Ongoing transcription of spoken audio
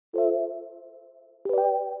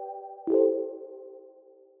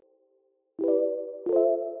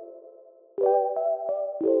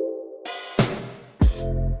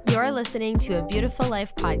You're listening to A Beautiful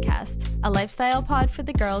Life podcast, a lifestyle pod for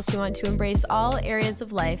the girls who want to embrace all areas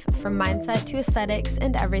of life, from mindset to aesthetics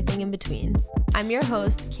and everything in between. I'm your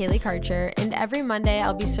host, Kaylee Karcher, and every Monday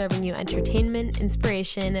I'll be serving you entertainment,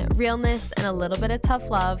 inspiration, realness, and a little bit of tough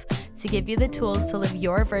love to give you the tools to live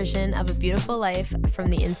your version of a beautiful life from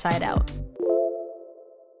the inside out.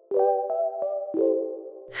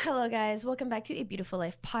 Hello guys, welcome back to A Beautiful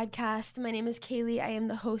Life podcast. My name is Kaylee. I am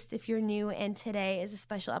the host if you're new, and today is a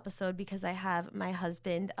special episode because I have my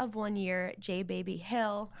husband of 1 year, J Baby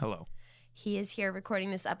Hill. Hello. He is here recording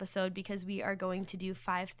this episode because we are going to do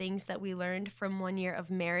 5 things that we learned from 1 year of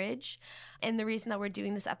marriage. And the reason that we're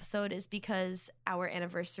doing this episode is because our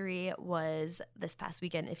anniversary was this past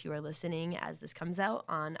weekend, if you are listening as this comes out,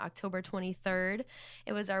 on October 23rd.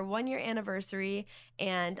 It was our 1 year anniversary,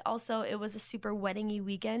 and also it was a super wedding-y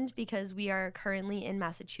weekend because we are currently in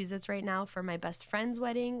Massachusetts right now for my best friend's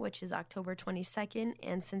wedding, which is October 22nd.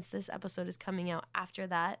 And since this episode is coming out after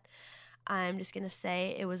that, I'm just going to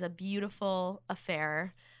say it was a beautiful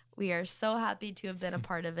affair. We are so happy to have been a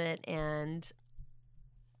part of it. And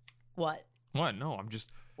what? What? No, I'm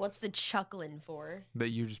just... What's the chuckling for? That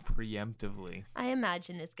you just preemptively... I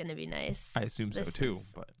imagine it's going to be nice. I assume so too,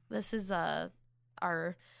 but... This is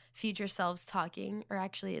our future selves talking, or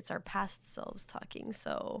actually it's our past selves talking,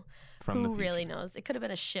 so who really knows? It could have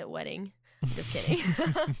been a shit wedding. I'm just kidding.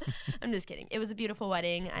 I'm just kidding. It was a beautiful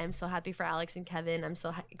wedding. I am so happy for Alex and Kevin. I'm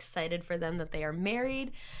so excited for them that they are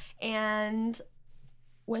married. And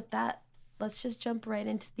with that, let's just jump right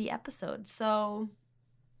into the episode. So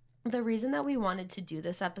the reason that we wanted to do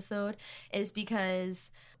this episode is because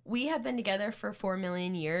we have been together for 4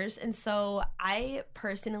 million years. And so I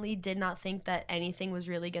personally did not think that anything was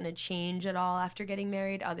really going to change at all after getting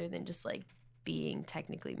married, other than just like being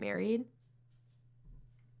technically married.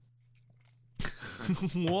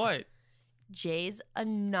 What? Jay's a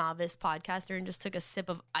novice podcaster and just took a sip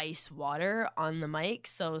of ice water on the mic,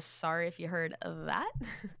 so sorry if you heard of that.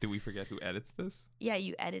 Do we forget who edits this? Yeah,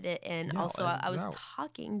 you edit it, and yeah, also I was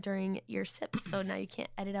talking during your sips, so now you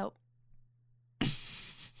can't edit out.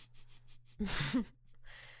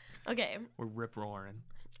 Okay. We're rip-roaring.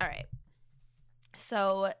 All right.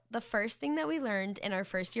 So the first thing that we learned in our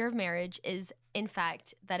first year of marriage is, in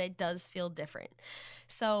fact, that it does feel different.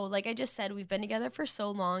 So like I just said, we've been together for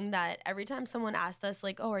so long that every time someone asked us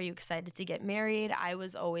like, oh, are you excited to get married? I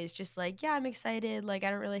was always just like, yeah, I'm excited. Like,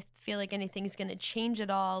 I don't really feel like anything's going to change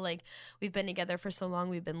at all. Like, we've been together for so long.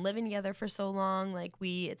 We've been living together for so long. Like,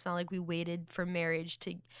 it's not like we waited for marriage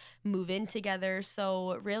to move in together.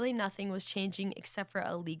 So really nothing was changing except for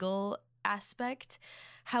a legal aspect.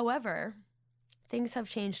 However, things have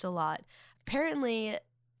changed a lot. Apparently,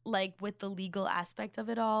 like with the legal aspect of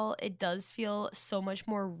it all, it does feel so much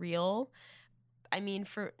more real. I mean,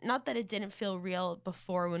 for not that it didn't feel real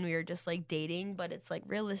before when we were just like dating, but it's like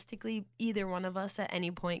realistically, either one of us at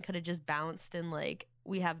any point could have just bounced, and like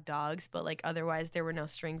we have dogs, but like otherwise there were no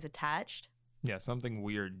strings attached. Yeah, something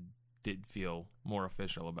weird did feel more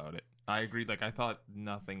official about it. I agreed. Like, I thought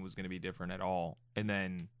nothing was going to be different at all. And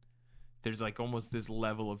then there's like almost this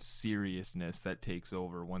level of seriousness that takes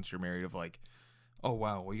over once you're married, of like, oh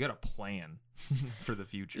wow, well, you got a plan for the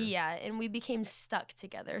future. Yeah, and we became stuck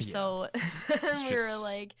together. Yeah. So we were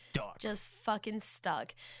like stuck. Just fucking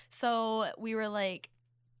stuck. So we were like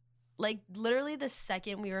literally the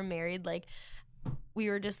second we were married, like we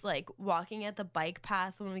were just like walking at the bike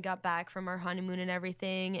path when we got back from our honeymoon and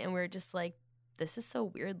everything, and we were just like, this is so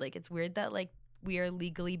weird. Like, it's weird that like we are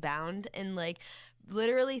legally bound, and like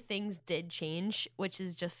literally things did change, which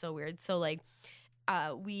is just so weird. So like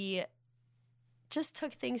we just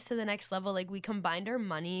took things to the next level. Like, we combined our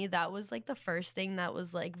money. That was like the first thing that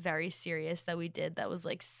was like very serious that we did, that was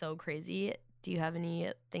like so crazy. Do you have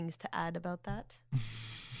any things to add about that?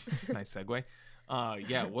 Nice segue.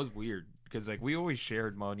 Yeah, it was weird because like we always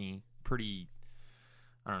shared money pretty,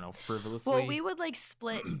 I don't know, frivolously. Well, we would like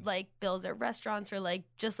split like bills at restaurants, or like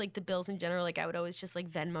just like the bills in general. Like, I would always just like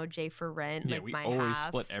Venmo Jay for rent. Yeah, like we my always half.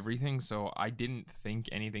 split everything, so I didn't think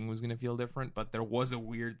anything was going to feel different. But there was a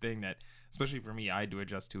weird thing that, especially for me, I had to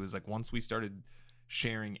adjust to, is like once we started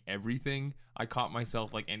sharing everything, I caught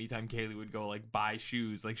myself like anytime Kaylee would go like buy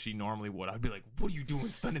shoes like she normally would, I'd be like, what are you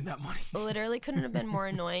doing spending that money? Literally couldn't have been more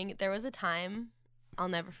annoying. There was a time I'll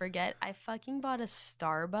never forget. I fucking bought a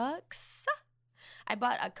Starbucks. I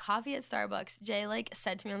bought a coffee at Starbucks. Jay like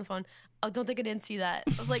said to me on the phone, oh, don't think I didn't see that.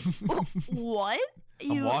 I was like, oh, what?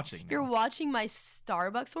 I'm watching now. You're watching my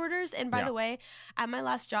Starbucks orders? And by the way, at my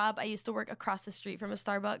last job, I used to work across the street from a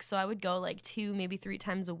Starbucks, so I would go like 2, maybe 3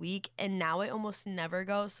 times a week, and now I almost never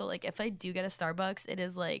go. So like if I do get a Starbucks, it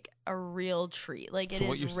is like a real treat. Like, it is rare. So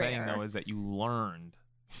what you're saying though is that you learned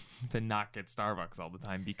to not get Starbucks all the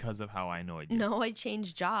time because of how I annoyed you. No, I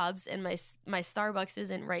changed jobs, and my Starbucks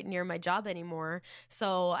isn't right near my job anymore.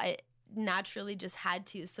 So I naturally just had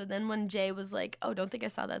to. So then when Jay was like, "Oh, don't think I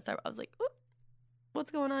saw that Starbucks," I was like, "Oop,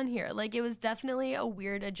 what's going on here?" Like, it was definitely a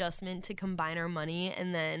weird adjustment to combine our money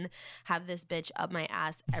and then have this bitch up my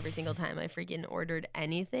ass every single time I freaking ordered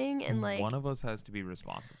anything. And like, one of us has to be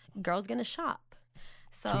responsible. Girl's gonna shop.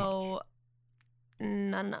 So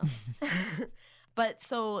not enough. But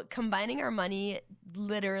so combining our money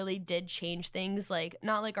literally did change things. Like,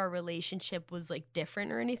 not like our relationship was like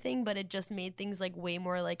different or anything, but it just made things like way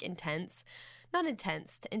more like intense. Not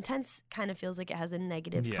intense. Intense kind of feels like it has a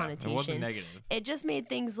negative connotation. It wasn't negative. It just made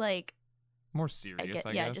things like More serious,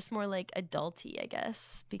 I guess. just more like adulty, I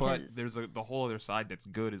guess. Because But there's the whole other side that's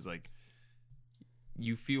good is like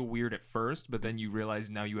you feel weird at first, but then you realize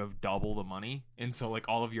now you have double the money, and so like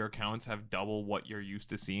all of your accounts have double what you're used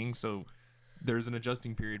to seeing. So there's an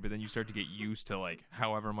adjusting period, but then you start to get used to like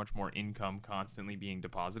however much more income constantly being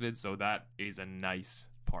deposited. So that is a nice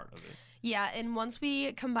part of it. Yeah, and once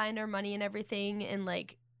we combined our money and everything and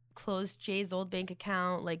like closed Jay's old bank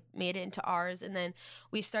account, like made it into ours, and then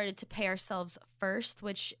we started to pay ourselves first,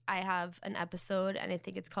 which I have an episode, and I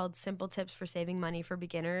think it's called Simple Tips for Saving Money for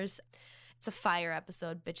Beginners. It's a fire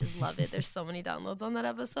episode. Bitches love it. There's so many downloads on that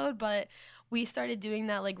episode. But we started doing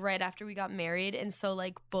that like right after we got married. And so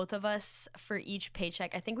like both of us for each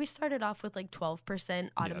paycheck, I think we started off with like 12%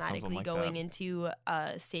 automatically like going that. into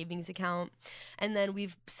a savings account. And then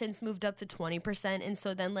we've since moved up to 20%. And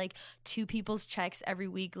so then like two people's checks every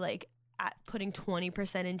week, like putting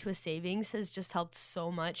 20% into a savings has just helped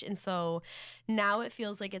so much. And so now it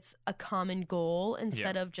feels like it's a common goal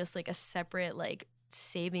instead of just like a separate like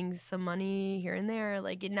saving some money here and there.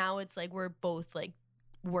 Like now it's like we're both like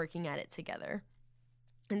working at it together.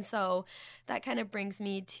 And so that kind of brings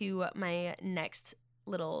me to my next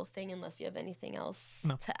little thing, unless you have anything else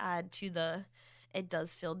to add to the it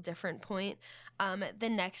does feel different point. The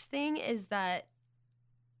next thing is that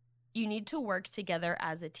you need to work together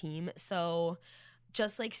as a team. So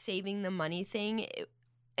just like saving the money thing,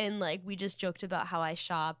 and like we just joked about how I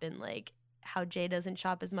shop and like how Jay doesn't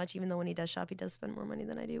shop as much, even though when he does shop, he does spend more money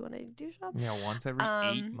than I do when I do shop. Yeah, once every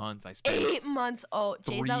 8 months I spend 8 months. Oh,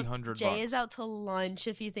 Jay is $300. out to lunch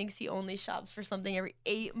if he thinks he only shops for something every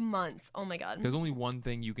 8 months. Oh my God. There's only one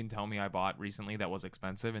thing you can tell me I bought recently that was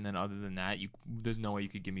expensive, and then other than that, there's no way you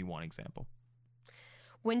could give me one example.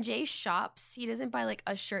 When Jay shops, he doesn't buy like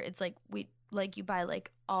a shirt. It's like you buy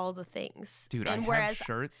like all the things. Dude, and I have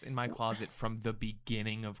shirts in my closet from the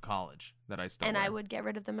beginning of college that I still wear. I would get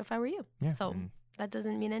rid of them if I were you. Yeah, so that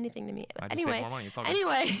doesn't mean anything to me. I just save more money. It's all good.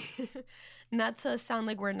 Anyway, not to sound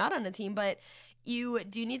like we're not on a team, but you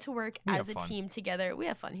do need to work as a team together. We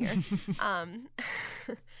have fun here.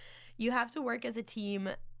 You have to work as a team.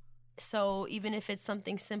 So even if it's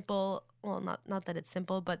something simple, well, not that it's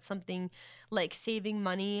simple, but something like saving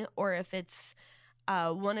money, or if it's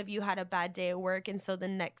one of you had a bad day at work, and so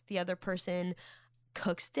the other person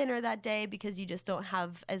cooks dinner that day because you just don't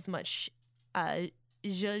have as much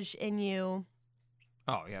zhuzh in you.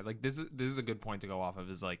 Oh yeah, like this is a good point to go off of.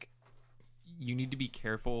 Is like you need to be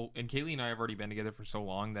careful. And Kaylee and I have already been together for so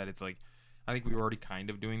long that it's like I think we were already kind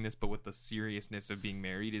of doing this, but with the seriousness of being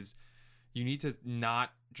married is you need to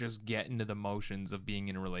not just get into the motions of being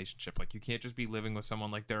in a relationship. Like you can't just be living with someone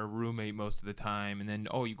like they're a roommate most of the time, and then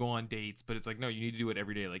you go on dates, but it's like no, you need to do it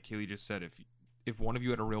every day. Like Kaylee just said, if one of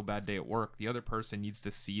you had a real bad day at work, the other person needs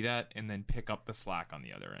to see that and then pick up the slack on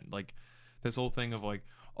the other end. Like this whole thing of like,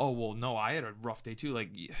 oh well, no, I had a rough day too.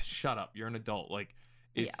 Like shut up, you're an adult. Like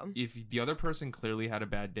if the other person clearly had a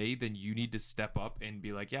bad day, then you need to step up and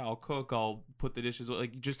be like, yeah, I'll cook, I'll put the dishes,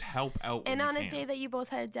 like just help out. And on a day that you both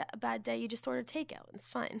had a bad day, you just order takeout. It's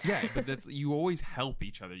fine. Yeah, but that's you always help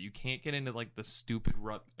each other. You can't get into like the stupid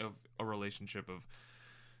rut of a relationship of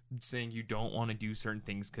saying you don't want to do certain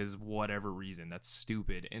things because whatever reason. That's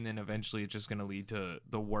stupid. And then eventually it's just going to lead to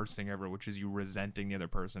the worst thing ever, which is you resenting the other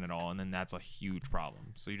person at all. And then that's a huge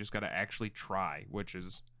problem. So you just got to actually try, which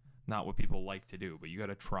is not what people like to do, but you got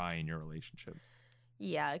to try in your relationship.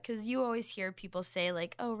 Yeah, because you always hear people say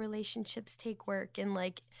like, oh, relationships take work, and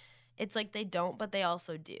like it's like they don't, but they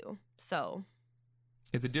also do. So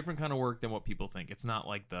it's a different kind of work than what people think. It's not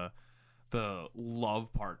like the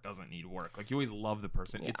love part doesn't need work. Like you always love the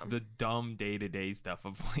person. Yeah. It's the dumb day-to-day stuff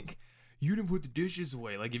of like you didn't put the dishes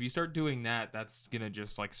away. Like, if you start doing that, that's gonna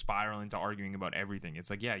just like spiral into arguing about everything.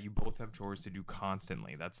 It's like, yeah, you both have chores to do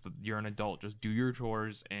constantly. You're an adult. Just do your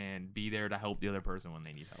chores and be there to help the other person when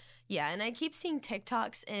they need help. Yeah, and I keep seeing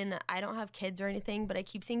TikToks, and I don't have kids or anything, but I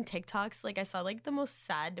keep seeing TikToks. Like, I saw, like, the most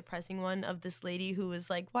sad, depressing one of this lady who was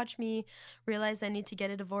like, watch me realize I need to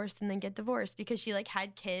get a divorce and then get divorced, because she, like,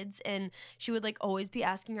 had kids, and she would, like, always be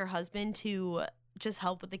asking her husband to just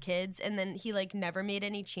help with the kids, and then he, like, never made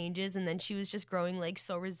any changes, and then she was just growing, like,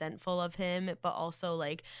 so resentful of him, but also,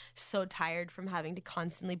 like, so tired from having to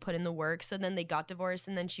constantly put in the work. So then they got divorced,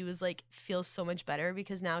 and then she was like, feels so much better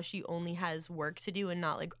because now she only has work to do and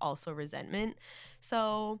not, like, also resentment.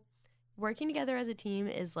 So working together as a team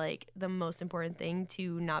is, like, the most important thing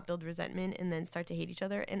to not build resentment and then start to hate each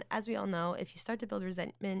other. And as we all know, if you start to build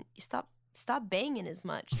resentment, you stop banging as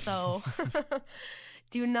much. So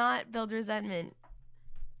do not build resentment,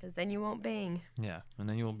 because then you won't bang. Yeah, and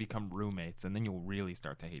then you'll become roommates, and then you'll really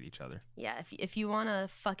start to hate each other. Yeah, if you want to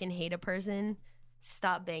fucking hate a person,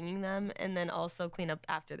 stop banging them, and then also clean up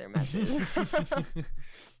after their messes.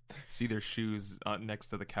 See their shoes next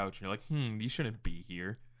to the couch, and you're like, you shouldn't be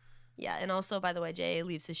here. Yeah, and also, by the way, Jay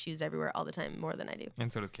leaves his shoes everywhere all the time, more than I do.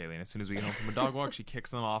 And so does Kaylee. And as soon as we get home from a dog walk, she kicks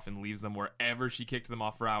them off and leaves them wherever she kicked them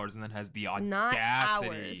off for hours, and then has the audacity Not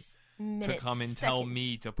hours, minutes, to come and seconds. tell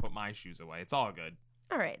me to put my shoes away. It's all good.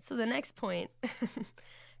 All right, so the next point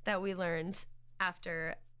that we learned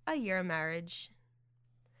after a year of marriage.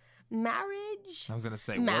 I was going to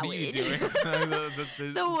say, what are you doing?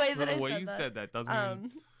 The way that I the way said you that. said that doesn't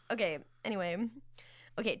even... Okay, anyway.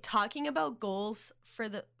 Okay, talking about goals for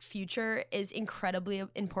the future is incredibly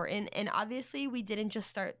important. And obviously, we didn't just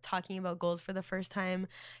start talking about goals for the first time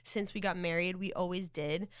since we got married. We always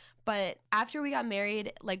did. But after we got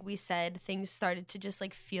married, like we said, things started to just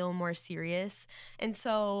like feel more serious. And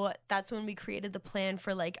so that's when we created the plan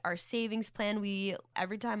for like our savings plan.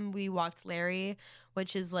 Every time we walked Larry,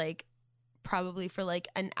 which is like probably for like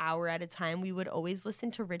an hour at a time, we would always listen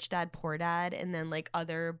to Rich Dad Poor Dad and then like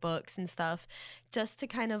other books and stuff, just to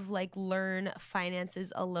kind of like learn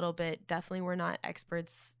finances a little bit. Definitely we're not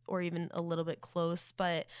experts or even a little bit close,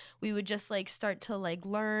 but we would just like start to like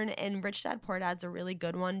learn. And Rich Dad Poor Dad's a really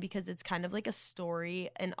good one because it's kind of like a story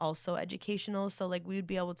and also educational. So like we would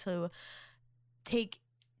be able to take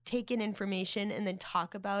in information and then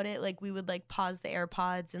talk about it. Like we would like pause the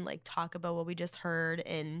AirPods and like talk about what we just heard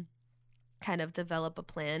and kind of develop a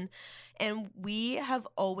plan. And we have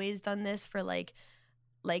always done this for like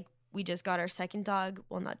we just got our second dog,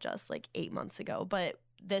 well, not just, like 8 months ago, but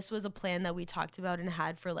this was a plan that we talked about and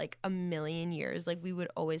had for like a million years. Like we would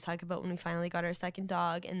always talk about when we finally got our second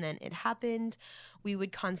dog, and then it happened. We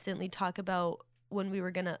would constantly talk about when we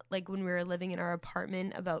were living in our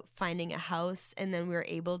apartment about finding a house, and then we were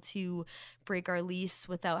able to break our lease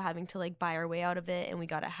without having to like buy our way out of it, and we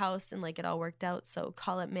got a house and like it all worked out. So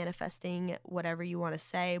call it manifesting, whatever you want to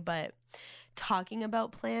say, but talking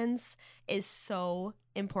about plans is so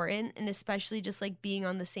important, and especially just like being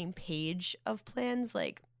on the same page of plans.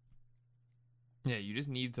 Like, yeah, you just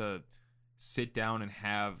need to sit down and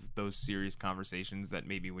have those serious conversations that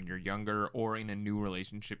maybe when you're younger or in a new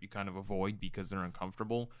relationship you kind of avoid because they're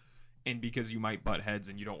uncomfortable and because you might butt heads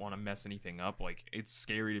and you don't want to mess anything up. Like, it's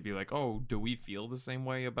scary to be like, oh, do we feel the same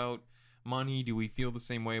way about money? Do we feel the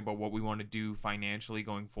same way about what we want to do financially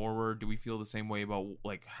going forward? Do we feel the same way about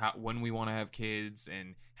like when we want to have kids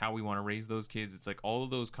and how we want to raise those kids? It's like all of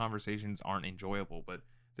those conversations aren't enjoyable, but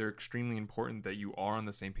they're extremely important that you are on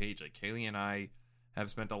the same page. Like Kaylee and I have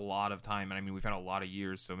spent a lot of time, and I mean, we've had a lot of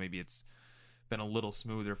years, so maybe it's been a little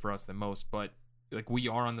smoother for us than most, but like we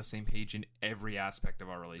are on the same page in every aspect of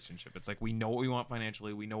our relationship. It's like we know what we want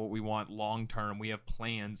financially, we know what we want long term, we have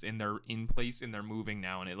plans, and they're in place and they're moving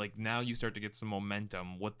now, and it like now you start to get some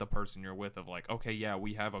momentum with the person you're with of like, okay, yeah,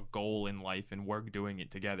 we have a goal in life and we're doing it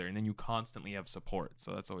together, and then you constantly have support,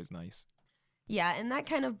 so that's always nice. Yeah, and that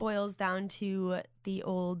kind of boils down to the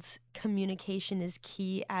old communication is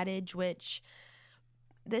key adage, which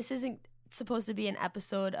this isn't supposed to be an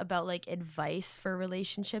episode about like advice for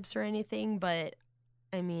relationships or anything, but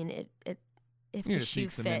I mean it if the shoe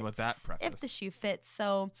fits, with that preface. If the shoe fits.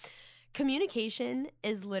 So communication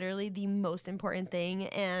is literally the most important thing,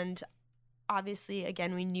 and obviously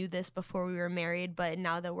again we knew this before we were married, but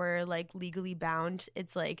now that we're like legally bound,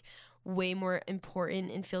 it's like way more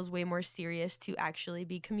important and feels way more serious to actually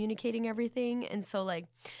be communicating everything. And so like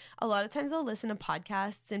a lot of times I'll listen to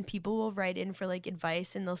podcasts and people will write in for like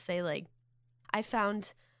advice, and they'll say like, I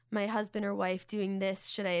found my husband or wife doing this,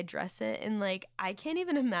 should I address it? And like I can't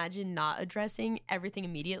even imagine not addressing everything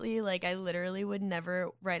immediately. Like I literally would never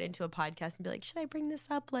write into a podcast and be like, should I bring this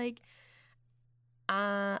up? Like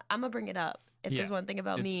I'm gonna bring it up if there's one thing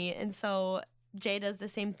about me. And so Jay does the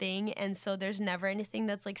same thing, and so there's never anything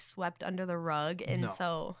that's like swept under the rug. And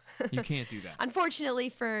so you can't do that. Unfortunately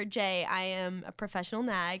for Jay, I am a professional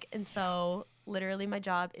nag, and so literally my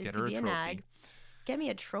job is to be a nag. Get me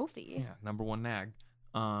a trophy. Yeah, number one nag.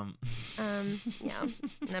 Yeah,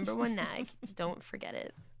 number one nag. Don't forget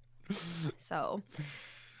it. So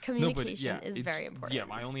communication is very important. Yeah,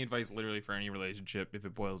 my only advice literally for any relationship, if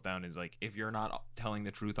it boils down, is like if you're not telling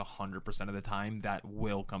the truth 100% of the time, that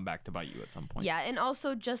will come back to bite you at some point. Yeah, and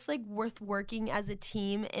also just like worth working as a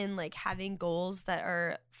team and like having goals that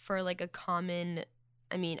are for like a common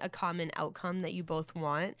outcome that you both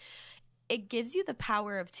want. It gives you the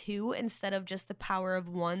power of two instead of just the power of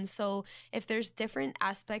one. So if there's different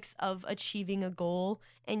aspects of achieving a goal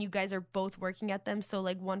and you guys are both working at them, so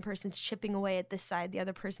like one person's chipping away at this side, the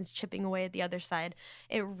other person's chipping away at the other side,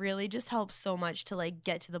 it really just helps so much to like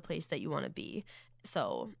get to the place that you want to be.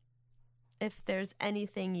 So if there's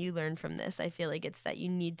anything you learn from this, I feel like it's that you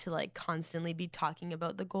need to like constantly be talking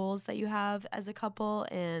about the goals that you have as a couple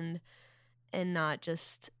and not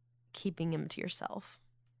just keeping them to yourself.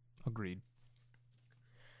 Agreed.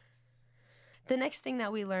 The next thing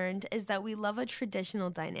that we learned is that we love a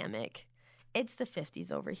traditional dynamic. It's the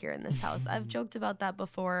 50s over here in this house. I've joked about that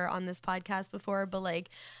before on this podcast before, but like,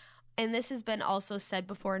 and this has been also said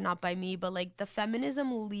before, not by me, but like the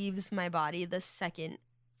feminism leaves my body the second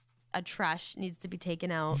a trash needs to be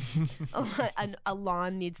taken out, a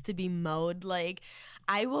lawn needs to be mowed. Like,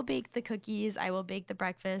 I will bake the cookies, I will bake the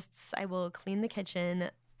breakfasts, I will clean the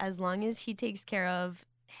kitchen as long as he takes care of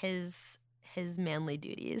his manly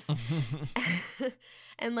duties.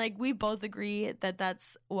 And like we both agree that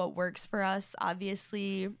that's what works for us.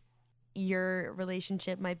 Obviously your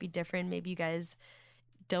relationship might be different. Maybe you guys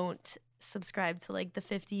don't subscribe to like the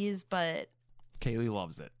 50s, but Kaylee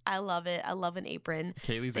loves it. I love it. I love an apron.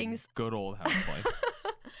 Kaylee's a good old housewife.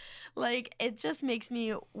 Like, it just makes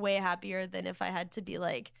me way happier than if I had to be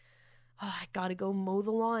like, oh, I gotta go mow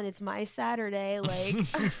the lawn, it's my Saturday. Like,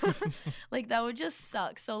 like that would just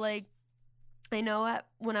suck. So like, I know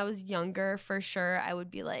when I was younger, for sure, I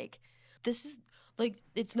would be like, this is like,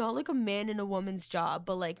 it's not like a man and a woman's job.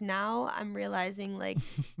 But like now I'm realizing like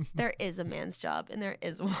there is a man's job and there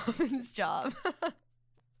is a woman's job.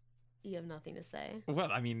 You have nothing to say.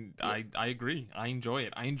 Well, I mean, I agree. I enjoy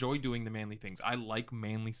it. I enjoy doing the manly things. I like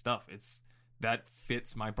manly stuff. That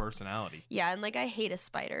fits my personality. Yeah, and like I hate a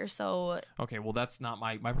spider, so okay, well that's not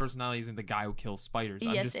my personality isn't the guy who kills spiders.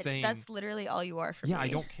 I'm just saying that's literally all you are for me. Yeah, I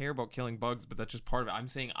don't care about killing bugs, but that's just part of it. I'm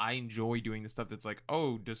saying I enjoy doing the stuff that's like,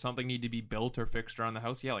 oh, does something need to be built or fixed around the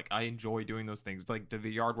house? Yeah, like I enjoy doing those things. Like the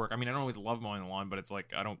yard work. I mean, I don't always love mowing the lawn, but it's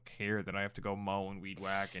like I don't care that I have to go mow and weed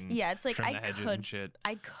whack and yeah, it's like trim the hedges and shit.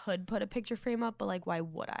 I could put a picture frame up, but like why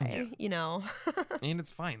would I? Yeah. You know? And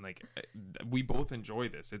it's fine. Like we both enjoy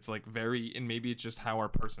this. It's like very, and maybe it's just how our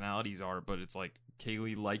personalities are, but it's like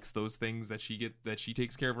Kaylee likes those things that she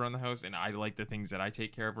takes care of around the house, and I like the things that I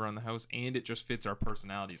take care of around the house, and it just fits our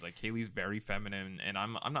personalities. Like Kaylee's very feminine and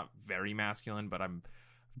I'm not very masculine, but I'm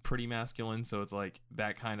pretty masculine, so it's like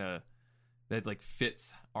that like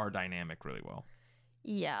fits our dynamic really well.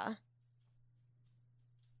 Yeah.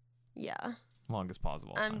 Longest pause of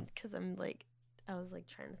all time. Because I was like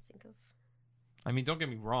trying to think of. I mean, don't get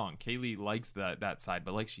me wrong. Kaylee likes that side,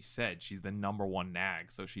 but like she said, she's the number one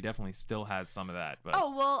nag, so she definitely still has some of that. But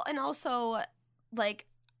oh, well, and also, like,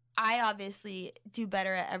 I obviously do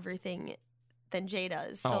better at everything than Jay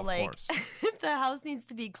does. So, like, if the house needs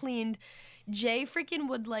to be cleaned, Jay freaking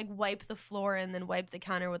would, like, wipe the floor and then wipe the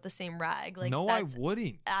counter with the same rag. Like, no, I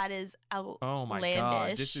wouldn't. That is outlandish. Oh, my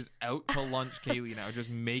God. This is out to lunch, Kaylee, now. Just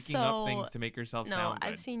making up things to make yourself sound good.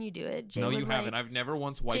 No, I've seen you do it. Jay you haven't. I've never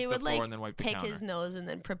once wiped the floor and then wiped the counter. Pick his nose and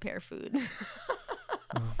then prepare food.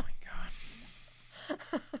 Oh, my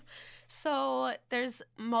God. So, there's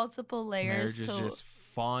multiple layers to... Marriage is just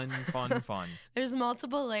fun. There's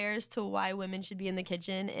multiple layers to why women should be in the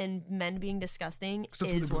kitchen, and men being disgusting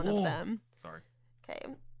is one of them. Sorry.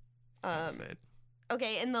 Okay.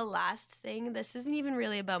 Okay, and the last thing, this isn't even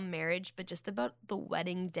really about marriage, but just about the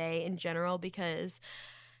wedding day in general, because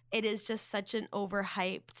it is just such an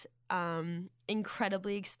overhyped,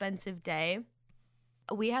 incredibly expensive day.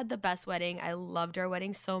 We had the best wedding. I loved our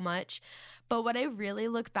wedding so much. But what I really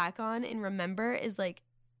look back on and remember is like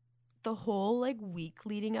the whole like week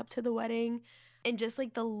leading up to the wedding and just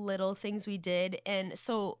like the little things we did. And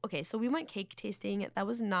so we went cake tasting. That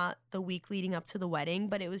was not the week leading up to the wedding,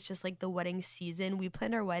 but it was just like the wedding season. We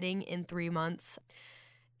planned our wedding in 3 months.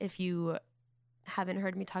 If you haven't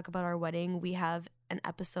heard me talk about our wedding, we have an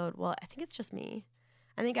episode. Well, I think it's just me.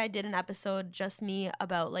 I think I did an episode, just me,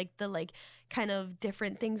 about like the like kind of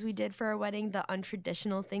different things we did for our wedding, the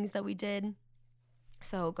untraditional things that we did.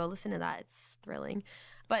 So go listen to that. It's thrilling.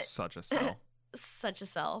 But such a sell. Such a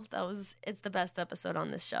sell. It's the best episode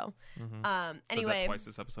on this show. Anyway. Said that twice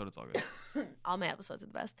this episode, it's all good. All my episodes are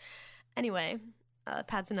the best. Anyway,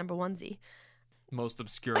 Pat's a number onesie. Most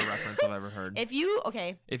obscure reference I've ever heard. If you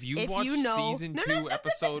watch season 2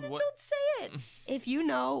 episode, what? Don't say it. If you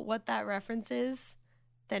know what that reference is,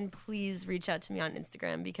 then please reach out to me on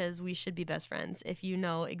Instagram, because we should be best friends. If you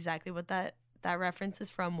know exactly what that reference is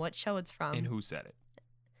from, what show it's from, and who said it.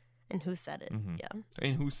 Mm-hmm. Yeah.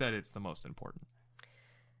 And who said it's the most important.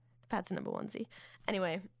 Pat's a number onesie.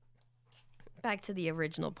 Anyway, back to the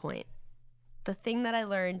original point. The thing that I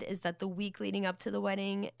learned is that the week leading up to the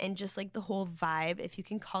wedding, and just like the whole vibe, if you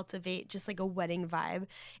can cultivate just like a wedding vibe,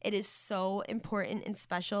 it is so important and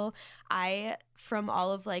special. From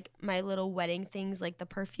all of like my little wedding things, like the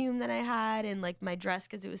perfume that I had and like my dress,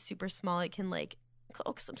 because it was super small, it can like,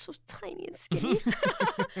 oh, because I'm so tiny and skinny.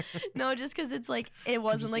 No, just because it's like, it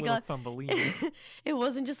wasn't like it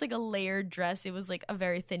wasn't just like a layered dress. It was like a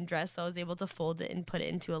very thin dress. So I was able to fold it and put it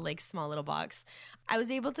into a like small little box. I was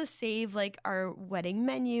able to save like our wedding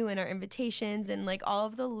menu and our invitations and like all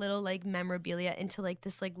of the little like memorabilia into like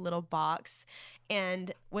this like little box,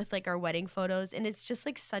 and with like our wedding photos. And it's just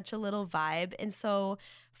like such a little vibe. And so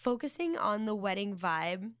focusing on the wedding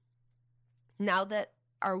vibe, now that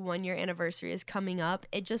our 1-year anniversary is coming up,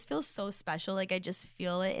 it just feels so special. Like I just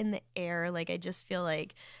feel it in the air. Like I just feel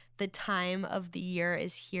like the time of the year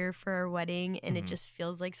is here for our wedding, and it just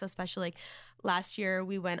feels like so special. Like last year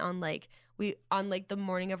we went on the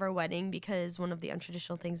morning of our wedding, because one of the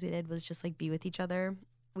untraditional things we did was just like be with each other.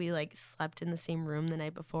 We like slept in the same room the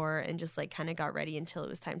night before and just like kind of got ready until it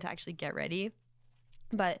was time to actually get ready.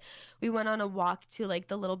 But we went on a walk to like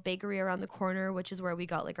the little bakery around the corner, which is where we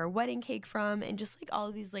got like our wedding cake from, and just like all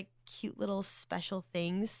of these like cute little special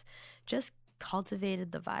things just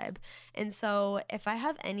cultivated the vibe. And so if I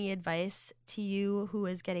have any advice to you who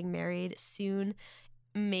is getting married soon,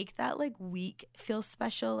 make that like week feel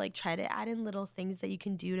special. Like try to add in little things that you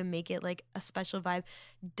can do to make it like a special vibe.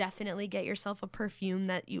 Definitely get yourself a perfume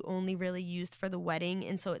that you only really used for the wedding,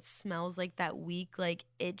 and so it smells like that week. Like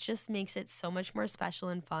it just makes it so much more special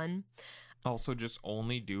and fun. Also, just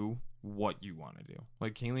only do what you want to do.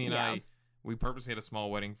 Like Kaylee and I, we purposely had a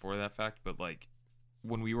small wedding for that fact, but like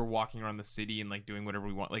when we were walking around the city and like doing whatever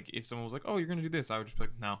we want, like if someone was like, oh, you're gonna do this, I would just be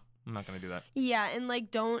like, no, I'm not going to do that. Yeah, and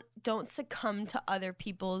like don't succumb to other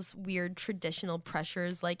people's weird traditional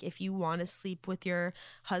pressures. Like if you want to sleep with your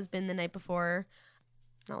husband the night before,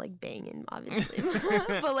 not like banging obviously,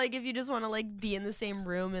 but like if you just want to like be in the same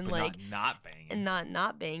room and but like not banging and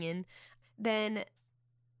not banging, then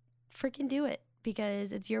freaking do it,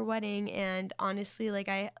 because it's your wedding. And honestly, like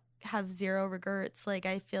I have zero regrets. Like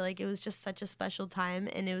I feel like it was just such a special time,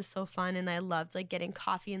 and it was so fun, and I loved like getting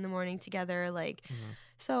coffee in the morning together. Like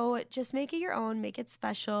so just make it your own, make it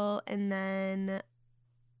special, and then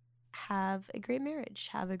have a great marriage.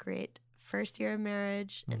 Have a great first year of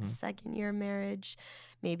marriage and second year of marriage.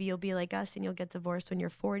 Maybe you'll be like us and you'll get divorced when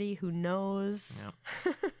you're 40. Who knows?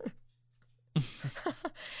 Yep.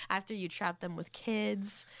 After you trap them with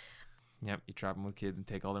kids. Yep, you trap them with kids and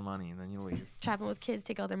take all their money, and then you leave. Trap them with kids,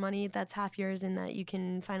 take all their money. That's half yours, and that you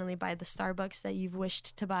can finally buy the Starbucks that you've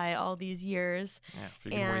wished to buy all these years. Yeah, if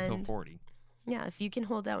you can wait till 40. Yeah, if you can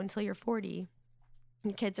hold out until you're 40.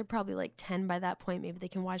 Your kids are probably like 10 by that point. Maybe they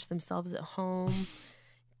can watch themselves at home.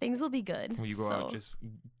 Things will be good. When you go out just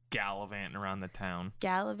gallivanting around the town.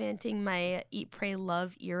 Gallivanting. My Eat, Pray,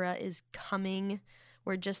 Love era is coming.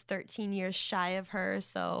 We're just 13 years shy of her,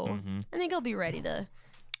 so I think I'll be ready to...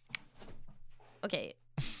 Okay.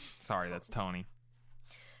 Sorry, that's Tony.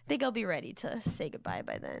 I think I'll be ready to say goodbye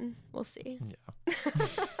by then. We'll see.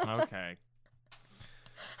 Yeah. Okay.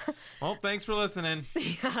 Well, thanks for listening.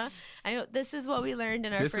 Yeah. I hope this is what we learned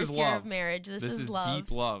in our first year of marriage. This is love.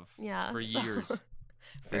 Deep love. Yeah. For years.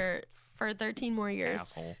 For 13 more years.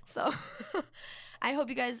 Asshole. So I hope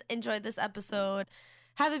you guys enjoyed this episode.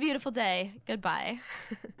 Have a beautiful day. Goodbye.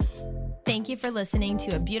 Thank you for listening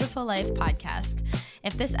to A Beautiful Life podcast.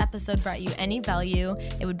 If this episode brought you any value,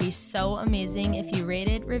 it would be so amazing if you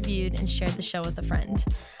rated, reviewed, and shared the show with a friend.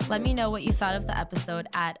 Let me know what you thought of the episode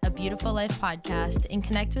at A Beautiful Life podcast, and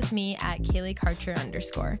connect with me at Kaylee Karcher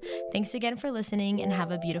 _. Thanks again for listening, and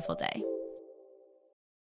have a beautiful day.